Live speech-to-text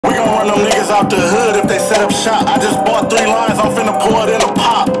We gon' run them niggas out the hood if they set up shop. I just bought 3 lines, I'm finna pour it in a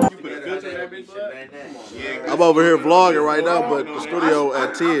pop. I'm over here vlogging right now, but the studio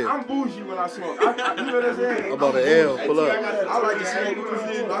at 10. I'm bougie when I smoke. You know what I'm saying? I'm on the L, pull up. I like to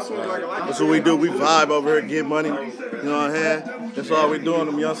smoke. I smoke like That's what we do. We vibe over here, get money. You know what I'm saying? That's all we doing.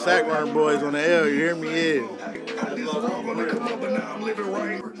 Them young sack run boys on the L. You hear me? Yeah.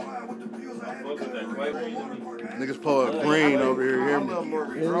 Niggas pouring green over here. You hear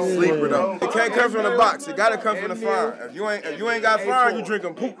me? Sleeper though. It can't come from the box. It gotta come from the farm. If you ain't got farm, you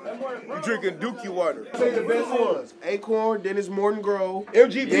drinking poop. You drinking dookie water. Say the best ones. Acorn, then it's Morton Grove.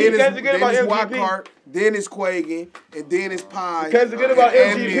 MGP. Then it's Wildcart. Then it's Quagan, and then it's Pie. Because forget about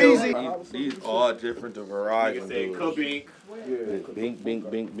MGP. These all different varieties. Kabink. Bink,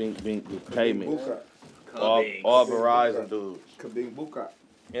 payment. All Verizon dudes. Kabink Buka.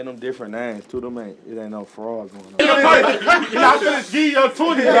 And them different names too. Them it ain't no fraud going on. I finished give your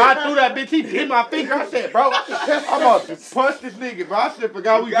 20, bro. I threw that bitch. He hit my finger. I said, bro, I'm about to punch this nigga, bro. I said,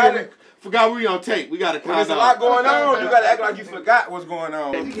 forgot we on tape. We gotta count. There's a lot going on. You gotta act like you forgot what's going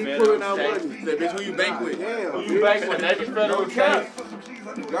on. You keep pulling out money. That bitch, who you bank with? Damn. Who you bank with? That is federal tax.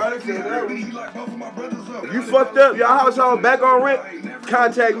 If you fucked up, your household back on rent,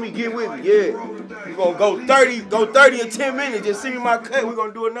 contact me, get with me, yeah. You gonna go 30 in 10 minutes, just send me my cut, we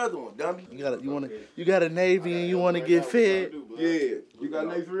gonna do another one, dummy. You got a Navy and you wanna get fed? Yeah. You got a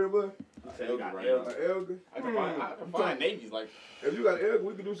Navy for real, bud? Elga? I can find navies like. If you got an Elga,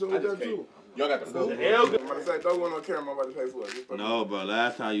 we can do something with that too. Y'all got the food. I'm about to say, throw one on camera, I'm about to pay for it. No, bro.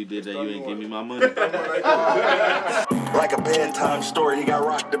 Last time you did that, you ain't give me my money. Like a bedtime story, he got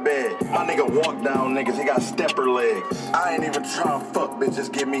rocked to bed. My nigga walk down niggas, he got stepper legs. I ain't even trying to fuck, bitch,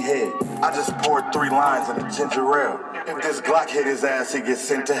 just give me head. I just poured 3 lines in a ginger ale. If this Glock hit his ass, he gets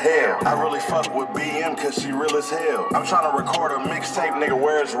sent to hell. I really fuck with BM cause she real as hell. I'm trying to record a mixtape, nigga,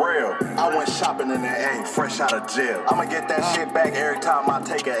 where's real? I went shopping in the A, fresh out of jail. I'ma get that shit back every time I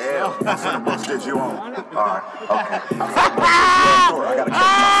take a L. I'm finna bust this you on. Alright, okay. I'm finna bust this you on. I gotta catch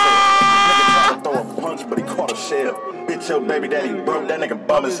myself. Nigga tried to throw a punch, but he caught a shell. Bitch, your baby daddy broke, that nigga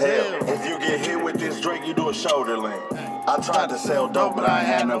bum as hell. If you get hit with this drink, you do a shoulder lean. I tried to sell dope, but I ain't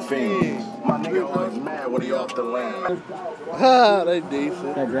had no fiends. My nigga always mad when he off the land. They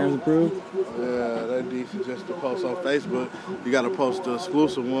decent. That Gramz approved? Yeah, they decent just to post on Facebook. You gotta post the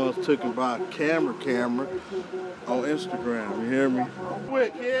exclusive ones taken by camera on Instagram. You hear me?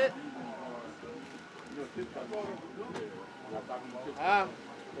 Quick, kid.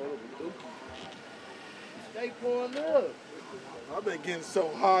 Stay pouring up. I've been getting so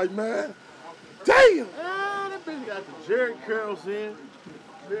high, man. Damn! That bitch got the Jerry curls in.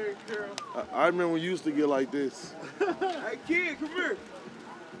 Jerry curl. I remember we used to get like this. Hey, kid, come here.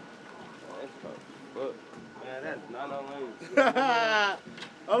 Man, that's not on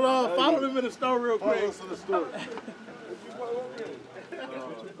Hold on, follow them in the store real quick. Follow us in the store.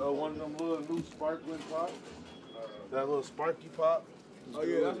 One of them little new sparkling pops. That little sparky pop. Oh,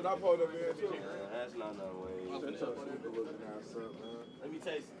 yeah, that's what I pulled up here, too. That's not no way. Let me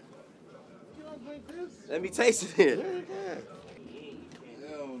taste it. Let me taste it.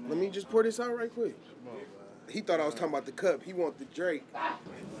 Let me just pour this out right quick. He thought I was talking about the cup. He want the Drake.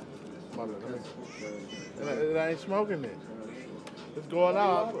 It ain't smoking it. It's going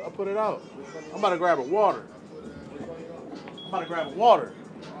out. I put it out. I'm about to grab a water.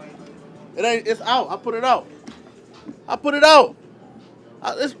 It ain't. It's out. I put it out. I put it out.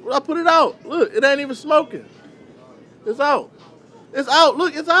 Look, it ain't even smoking. It's out. It's out.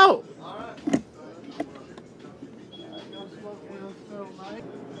 Look, it's out.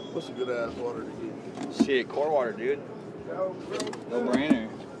 What's a good ass water to get? Shit, core water, dude. No brainer.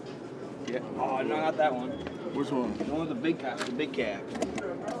 Yeah. Oh, no, not that one. Which one? The one with the big cap. The big cap.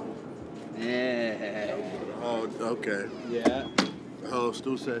 Yeah. Oh, okay. Yeah. Oh,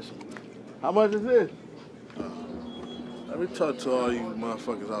 stew session. How much is this? Let me talk to all you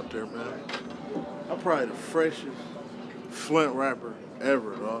motherfuckers out there, man. I'm probably the freshest Flint rapper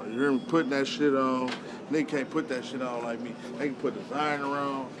ever, dog. You hear me putting that shit on? Nigga can't put that shit on like me. They can put designer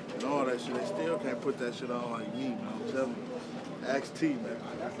on and all that shit. They still can't put that shit on like me, man. I'm telling you. Ask T, man.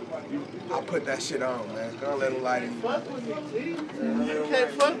 I'll put that shit on, man. Don't let him lie to you. Fuck with me, T. You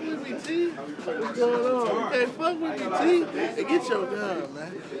can't fuck with me, T. What's going on? You can't fuck with me, T. Hey, get your gun,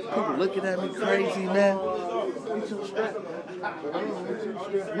 man. People looking at me crazy, man. Get your strap.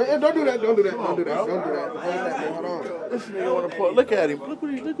 Man, don't do that. Don't do that. Hold that, man. Hold on. This nigga wanna pour. Look at him. Look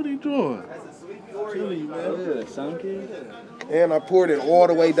what he doing. I'm telling you, man. Yeah, sun kid. And I poured it all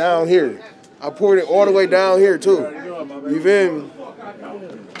the way down here. I poured it all the way down here, too. You feel me?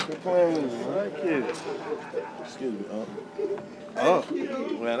 Quit playing with me, man. Excuse me, Oh,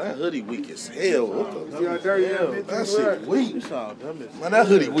 man, that hoodie weak as hell. What the hell? That shit weak. You sound dumb as hell. Man, that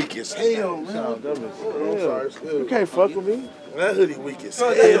hoodie weak as hell, man. You sound dumb as hell. You can't fuck with me. That hoodie weak as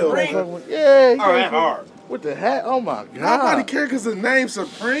hell. Yeah, Oh, that hard. With the hat? Oh my god. Nobody care because the name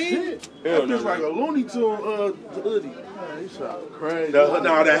Supreme. That bitch like a Looney Tune hoodie. Man, you sound crazy. No,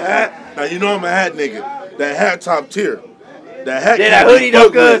 the hat. Now you know I'm a hat nigga. That hat top tier. That hat. Yeah, that hoodie though,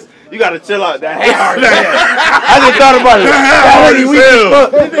 cuz. You gotta chill out. That hat hard. I just thought about it. That hoodie weak as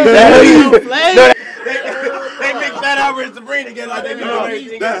fuck. That hoodie. They mix that out with Sabrina again like they do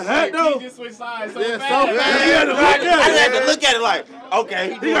everything. That hat though. He just switched sides so Yeah, fast. so fast. I had to look at it like,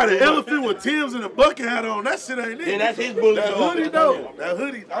 okay. He got an elephant with Tim's and a bucket hat on. That shit ain't it. Then that's his bullet. That hoodie though. That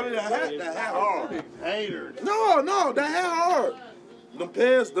hoodie. I mean that hat hard. Haters. No, that hat hard. Them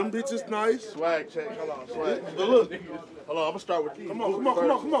pants, them bitches nice. Swag check. Hold on, swag. But look, Hold on, I'm gonna start with these. come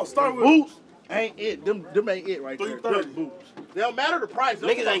on. Start with Boots ain't it. Them ain't it right there. 330. Them boots. They don't matter the price.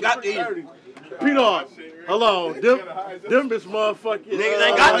 Niggas ain't got these. Peanut. Hold on. Them bitch motherfucking. Niggas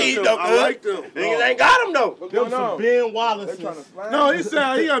ain't got these though, I like cuz. them. Niggas ain't got them though. Them some Ben Wallace's. No, he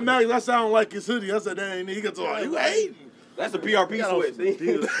said he got mad. I said I don't like his hoodie. I said that ain't it. He got to like, you hating. That's a PRP switch.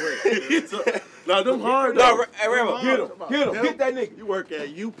 See? Nah, them hard No, though. hey, Rambo, get him. Get that nigga. You work at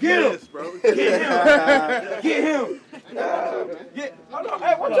UPS, bro. Get him. Hold on.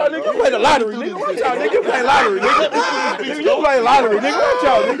 Hey, watch y'all nigga. You play the lottery, nigga. Watch y'all nigga. You play lottery, nigga. You play lottery, nigga. Watch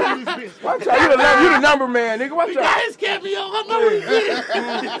y'all, nigga. Watch y'all. You the number man, nigga. Watch y'all. His cameo. I know he did it.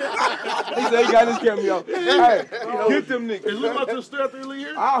 He said he got his cameo. Hey, get them niggas. Is Luke about to stay out there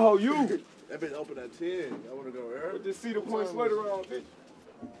here? I'll hold you. That bitch open at 10. I want to go there. With this Cedar Point sweater on, bitch.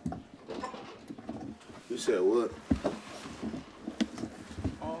 You said what?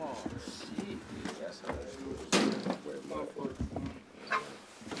 Oh, shit.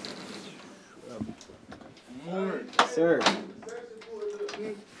 Sir.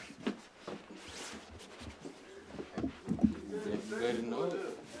 Better know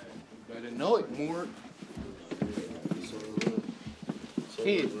it. Better know it, more.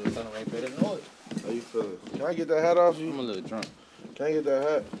 Kid, better know it. How you feeling? Can I get that hat off you? I'm a little drunk. Can I get that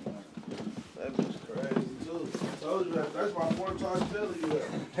hat? That bitch crazy too. I told you that. That's my fourth time telling you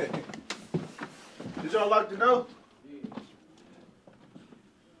that. Did y'all like to know?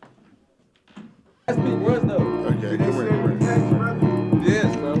 That's big words though. Okay, come here.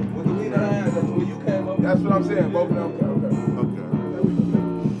 Yes, bro. When you came up. That's what I'm saying. Both of them. Okay.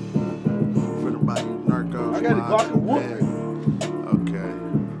 For the body narco. I got the Glock and whoop it. Okay.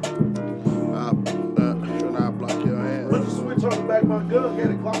 Should I block your hand? Put the switch on the back of my gun. Get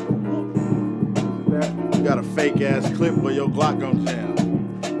it, Glock and whoop. You got a fake ass clip where your Glock gon' jam.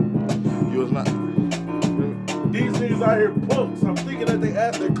 You was not. These niggas out here punks. I'm thinking that they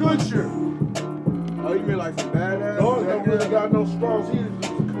asked their cushion. Oh, you mean like some badass? Dogs don't really got no straws either.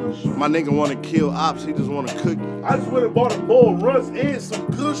 Just a cushion. My nigga wanna kill ops, he just wanna cook you. I just went and bought a bowl of runs and some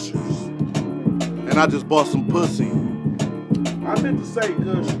cushions. And I just bought some pussy. I meant to say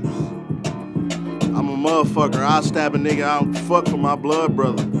cushions. I'm a motherfucker. I stab a nigga, I don't fuck for my blood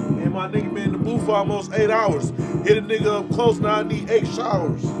brother. And my nigga been in the booth for almost 8 hours. Hit a nigga up close, now I need 8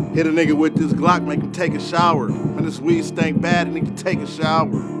 showers. Hit a nigga with this Glock, make him take a shower. And this weed stink bad, and he can take a shower.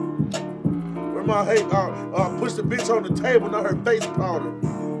 Where my hate, push the bitch on the table, not her face powder.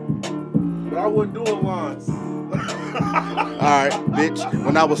 But I wasn't doing lines. Alright, bitch.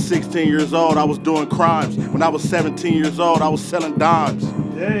 When I was 16 years old, I was doing crimes. When I was 17 years old, I was selling dimes.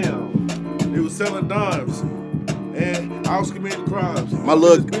 Damn. He was selling dimes. And I was committing crimes. My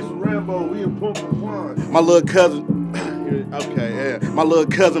little- This bitch was Rambo, we in pump and wine. My little cousin, okay, yeah. My little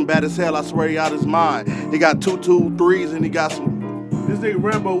cousin bad as hell, I swear he out his mind. He got 2 2-3s and he got some. This nigga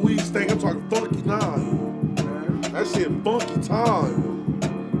Rambo weed stink, I'm talking funky nine. That shit funky time.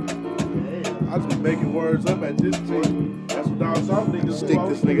 I just be making words up at this point. That's what down south niggas Stick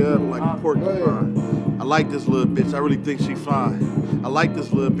this nigga up like a porcupine. I like this little bitch, I really think she fine. I like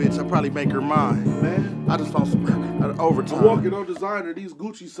this little bitch, I probably make her mine. Man, I just found some I'm overtime. walking on designer, these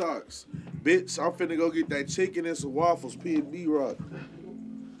Gucci socks. Bitch, I'm finna go get that chicken and some waffles, P&B Rock.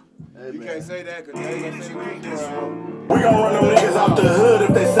 You can't say that because they ain't gonna say we ain't this. We gon' run them niggas out the hood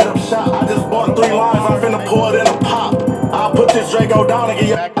if they set up shop. I just bought 3 lines, I'm finna pour it in a pop. I'll put this Draco down and get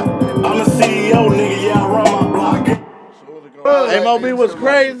ya. I'm the CEO, nigga, yeah, I run my block. Hey, Mo B was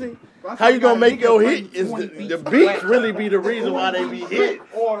crazy. How you gonna make your hit? Is the beats really be the reason why they be hit?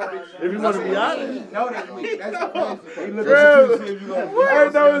 If you want to be honest. No, that's weak. That's the I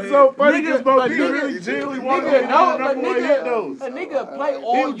know it's so funny because you really genuinely want a number one hit though. A nigga play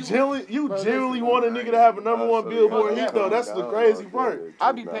all You genuinely want a nigga to have a number one Billboard hit though. That's the crazy part.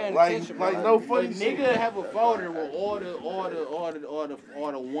 I be paying attention. Like no funny A shit. nigga have a folder with all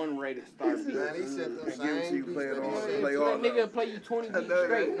the one rated stars. Man, he said the same play it all. That nigga play you 20 beats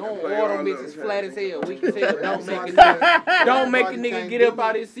straight. No, all them bitches flat as hell. We can tell. Don't make a nigga get up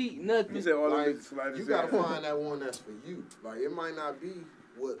out his seat. Nothing. You said all Like, the bitches flat as you hell. gotta find that one that's for you. Like, it might not be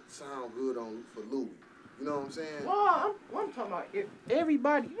what sound good on for Louis. You know what I'm saying? Well, I'm talking about if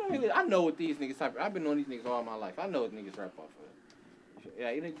everybody. You know, I know what these niggas type. I've been knowing these niggas all my life. I know what niggas rap off of. Yeah,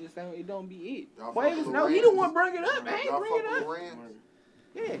 it just it don't be it. Wait, no, he the one bring it up. I ain't bring it up.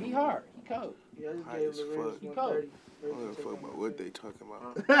 Yeah, he hard. He cold. High as fuck. He cold. I don't give a fuck about what they talking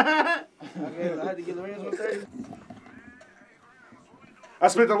about. I had to get Lorenz 130. I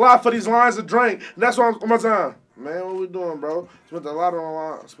spent a lot for these lines of drink. And that's why I'm on my time. Man, what we doing, bro? Spent a lot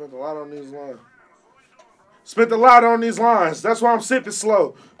on Spent a lot on these lines. Spent a lot on these lines. That's why I'm sipping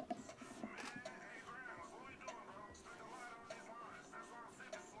slow.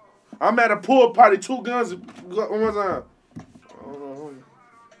 I'm at a pool party, 2 guns one more time.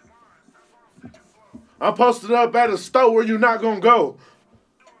 I'm posted up at a store where you not gonna go.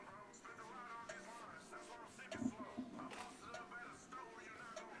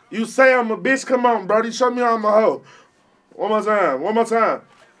 You say I'm a bitch, come on, Brody. Show me I'm a hoe. One more time.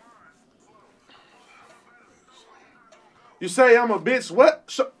 You say I'm a bitch, what?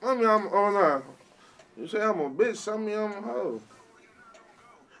 Show me I'm a You say I'm a bitch, show me I'm a hoe.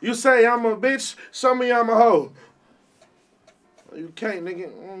 You say I'm a bitch, show me I'm a hoe. You can't,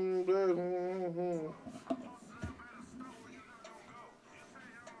 nigga.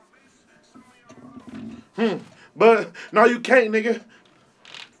 But no, you can't, nigga.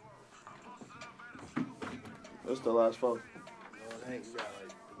 That's the last phone.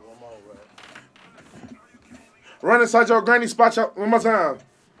 Run inside your granny spot one more time.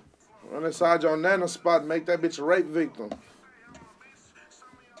 Run inside your nana spot, make that bitch a rape victim.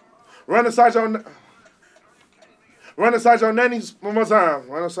 Run inside your nanny's one more time.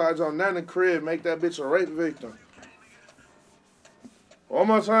 Run inside your nanny crib, make that bitch a rape victim. One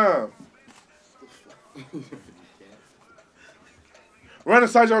more time. Run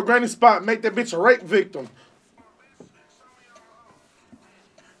inside your granny spot, make that bitch a rape victim.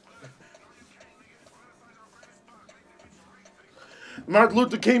 Martin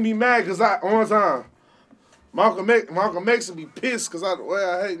Luther King be mad because one more time. Malcolm X will be pissed because the way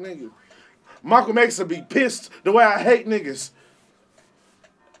I hate niggas. Malcolm X will be pissed the way I hate niggas.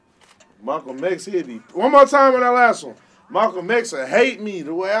 Malcolm X, he'll be. One more time on that last one. Malcolm X will hate me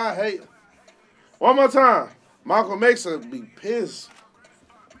the way I hate. One more time. Malcolm X will be pissed.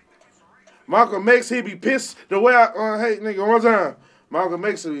 Malcolm X, he'll be pissed the way I hate niggas. One more time. Malcolm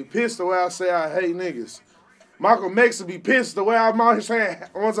X will be pissed the way I say I hate niggas. Malcolm X will be pissed the way I'm out here saying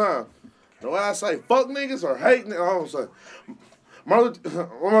one more time. The way I say fuck niggas or hate niggas. I don't say.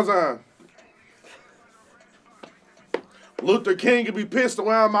 One more time. Luther King could be pissed the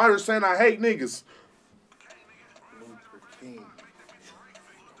way I'm out here saying I hate niggas.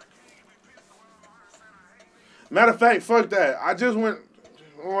 Matter of fact, fuck that. I just went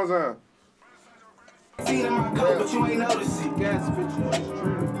one more time. Feet in my coat, but you ain't notice it. Gas bitch.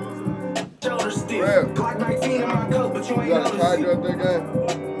 Shoulder stiff. Glock 19 in my coat, but you ain't notice it. You got a charger up there, guy?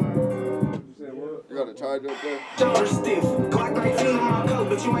 You got a charger up there? Shoulder stiff. Glock 19 in my coat,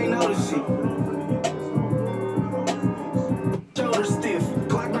 but you ain't notice it. Shoulder stiff.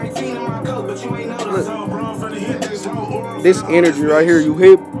 Glock 19 in my coat, but you ain't notice it. This energy right here, you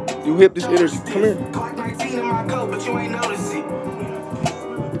hip this energy. Come here. Glock 19 in my coat, but you ain't notice it.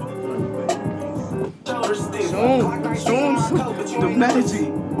 Shoulder stiff. Soon, the magic.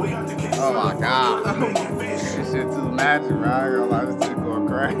 Oh my god. This shit too magic, bro. I ain't gonna lie, this shit going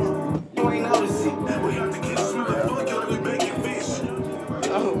crazy. You ain't notice it. We have to get some fuck like we making fish. You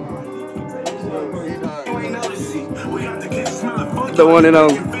ain't notice it. We have to get some fuck. The one and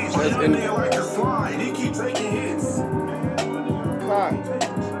only. That's in there like a slide. He keep taking hits.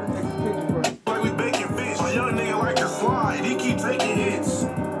 Like we baking fish. A young nigga like a slide. He keep taking hits.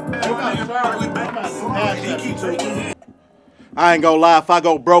 Like we baking slide. He keep taking hits. I ain't gonna lie, if I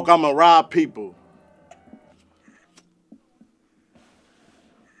go broke, I'ma rob people.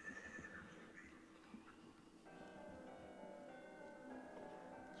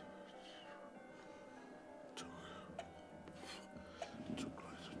 Two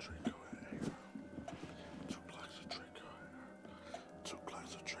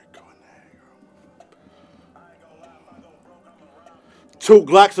glass of Draco in 2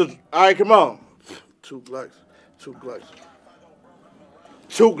 Glocks of, all right, come on. 2 Glocks. 2 Glocks.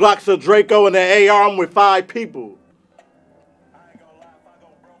 2 Glocks of Draco and the AR. I'm with 5 people.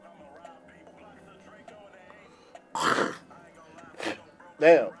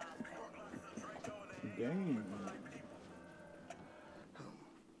 Damn. Damn.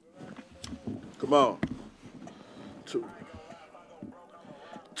 Come on. 2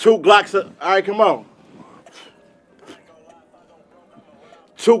 Glocks of, all right, come on.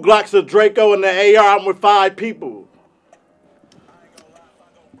 2 Glocks of Draco and the AR. I'm with 5 people.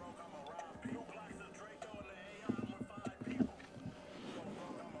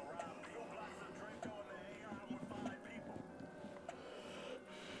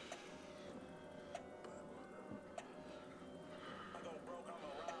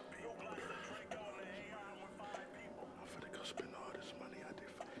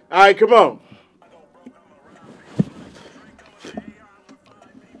 All right, come on.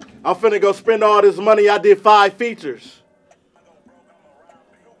 I'm finna go spend all this money. I did 5 features.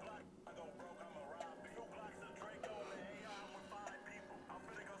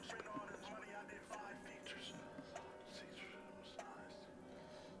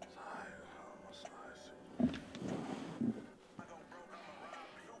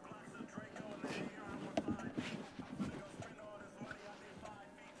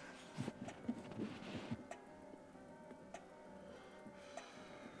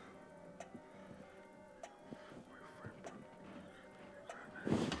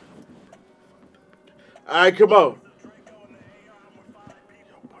 All right, come on.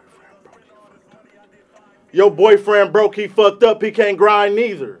 Your boyfriend broke, he fucked up, he can't grind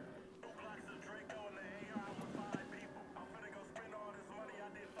neither.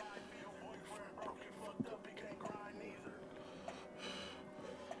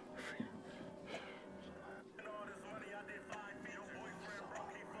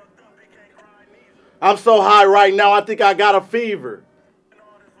 I'm so high right now, I think I got a fever.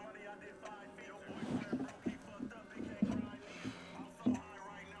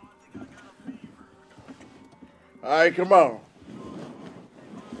 All right, come on. All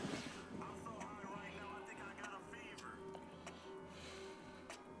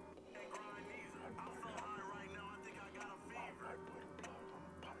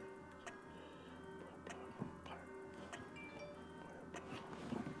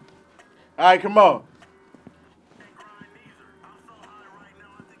right, come on.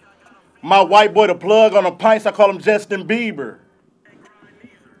 My white boy, the plug on the pints, I call him Justin Bieber.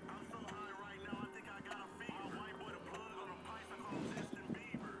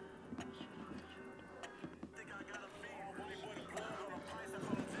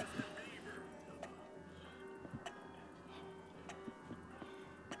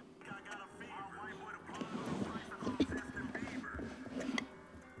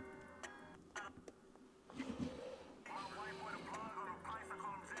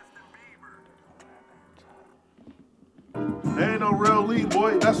 There ain't no real lead,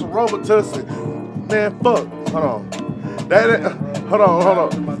 boy. That's a Robitussin. Man, fuck. Hold on.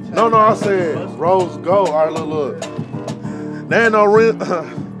 Hold on. No, I said Rose Gold. All right, look. There ain't no real.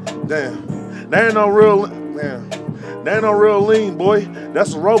 Damn. There ain't no real. Damn. There ain't no real lean, boy.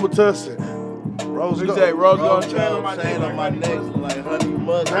 That's a Robitussin. Rose Gold. Say Rose Gold Chain on my neck like honey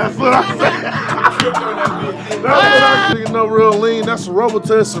mustard. That's what I said. That's what I think. No real lean. That's a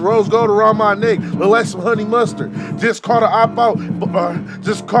Robitussin. Rose Gold around my neck. Look like some honey mustard. Just caught an op out.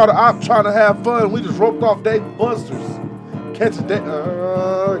 Just caught an op trying to have fun. We just roped off Dave Busters. Catch a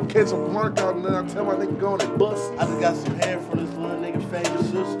blunt out and then I tell my nigga go on and bust. I just got some hair from this little nigga famous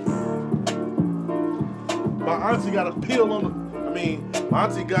sister. My auntie got a peel on the. My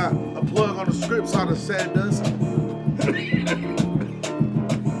auntie got a plug on the scripts out of Sad Dust.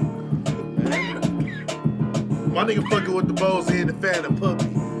 My nigga fucking with the bows in the fan and puppy.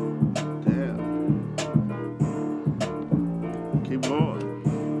 Damn. Keep going.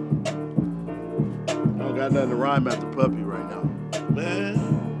 I don't got nothing to rhyme after puppy right now. Man.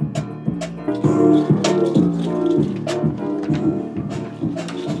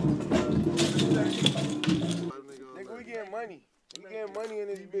 Nigga, we getting money. We getting money in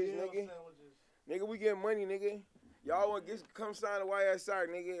this bitch, nigga. Nigga, we getting money, nigga. Y'all want to come sign the YSR,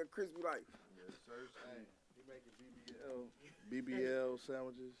 nigga, a crispy life. Yes, sir. Hey, he making BBL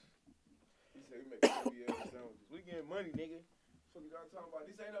sandwiches. He said he making BBL sandwiches. We getting money, nigga. What you got talking about?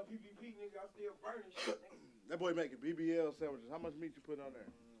 This ain't no PPP, nigga. I'm still burning shit, nigga. That boy making BBL sandwiches. How much meat you put on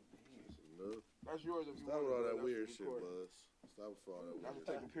there? That's yours if you Stop want with all it, that bro. weird That's shit, recorded. Buzz. Stop with all that I'm weird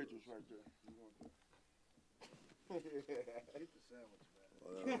taking pictures right there. You want that? Get the sandwich,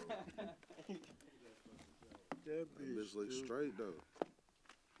 man. That bitch look straight, though.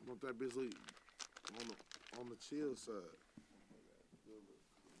 I want that bitch leave on the chill side.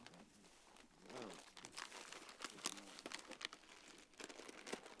 Wow.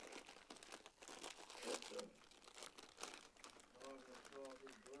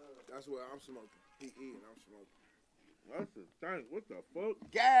 That's what I'm smoking. He eating, I'm smoking. That's the thing. What the fuck?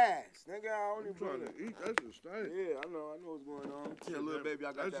 Gas, nigga. I don't I'm even trying to eat. That's the thing. Yeah, I know what's going on. Tell little baby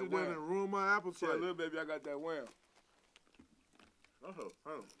I got that shit wham. didn't ruin my appetite. Tell little baby I got that wham. Oh.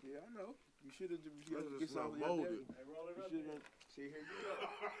 Yeah, I know. You should have That's get just not some molded. See, here you go.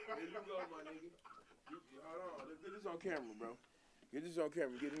 Here you go, my nigga. Hold on. Get this on camera, bro. Get this on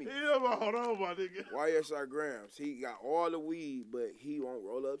camera. Get me. Yeah, but hold on, my nigga. YSR Gramz. He got all the weed, but he won't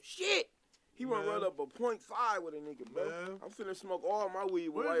roll up shit. He won't roll up a 0.5 with a nigga, bro. Man. I'm finna smoke all my weed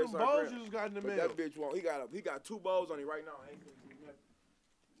with Where's YSR the bowls Gramz. you just got in the But mail? that bitch won't. He got 2 bowls on it right now.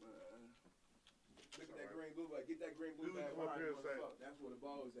 Look at that green blue bag. Get that green blue bag. That's where the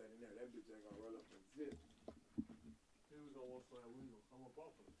ball is at in there. That bitch ain't gonna roll up and zip. He was gonna want some weed. I'm gonna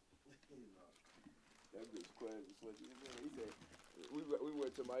pop it. That bitch classy. He said, we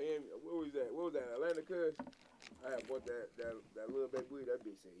went to Miami. What was that? Atlanta, cuz? I had bought that little baby weed. That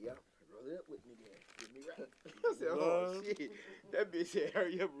bitch said, "Yup, roll it up with me then. Get me right." I said, "Oh shit." That bitch said,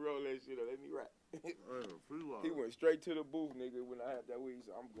 "Hurry up and roll that shit up. Let me right." He went straight to the booth, nigga. When I had that weed,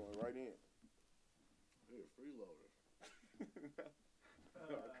 so I'm going right in. Hey, freeloader.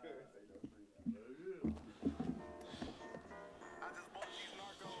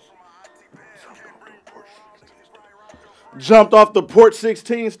 Jumped off the port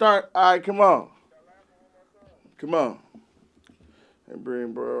 16 start. All right, come on. Come on. And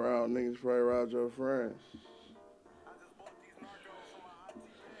bring bro around. Niggas probably robbed your friends.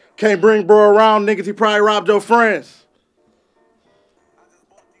 Can't bring bro around. Niggas, he probably robbed your friends.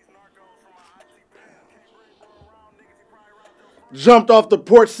 Jumped off the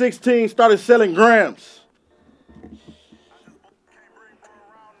port 16, started selling grams.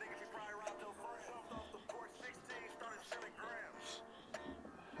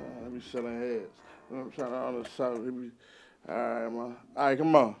 Let me selling heads. I'm trying to understand. All right, man. All right,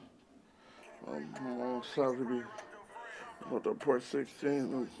 come on. I'm sorry to be with the port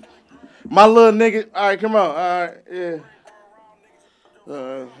 16. My little nigga. All right, come on. All right, yeah.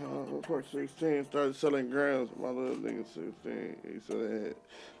 Port 16 started selling grams. My little nigga 16. He said,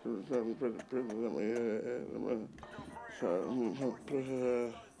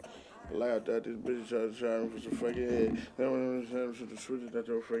 laughed at this bitch trying to charge me for some fucking head. The switches at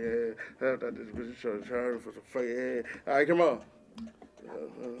your fucking head. Laughed at this bitch trying to charge me for some fucking head. All right, come on.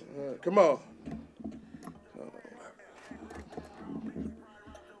 Come on.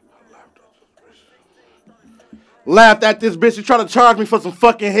 Laughed at this bitch. She trying to charge me for some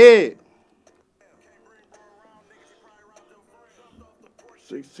fucking head.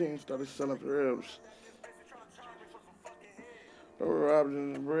 16 started selling up the ribs.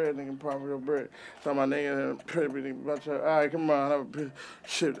 Robbing the bread, nigga, pop your bread. Tell my nigga, pretty nigga about her. All right, come on. I love a bitch.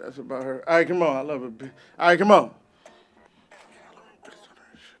 Shit, that's about her. All right, come on. I love a bitch. All right, come on.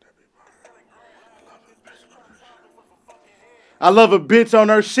 I love a bitch on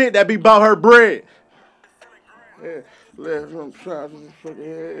her shit that be about her bread. Yeah, left from trying to fucking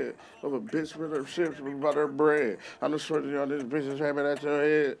head. Love a bitch with her shit about her bread. I'm just switching on this bitch and having at your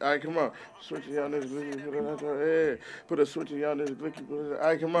head. All right, come on. Switching on this blicky, put it at your head. Put a switching on this blicky, put it. All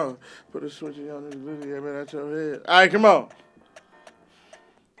right, come on. Put a switching on this blicky, having at your head. All right, come on.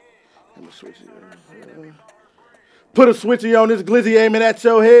 I'm a switching. Put a switching on this glizzy aiming at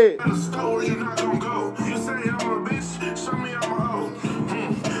your head. You say I'm a bitch, show me I'm a hoe.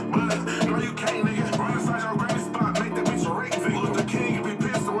 But no, you can't, nigga. Right inside your granny spot, make that bitch a rake figure. Look, the king and be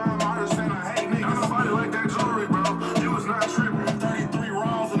pissed around out here saying I hate niggas. Ain't nobody like that jewelry, bro. You was not tripping. 33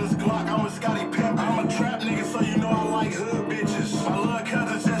 rounds in this Glock, I'm a Scotty Pepper. I'm a trap nigga, so you know I like hood bitches. My little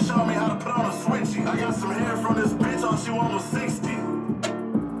cousin just showed me how to put on a switchy. I got some hair from this bitch, all she want was 6.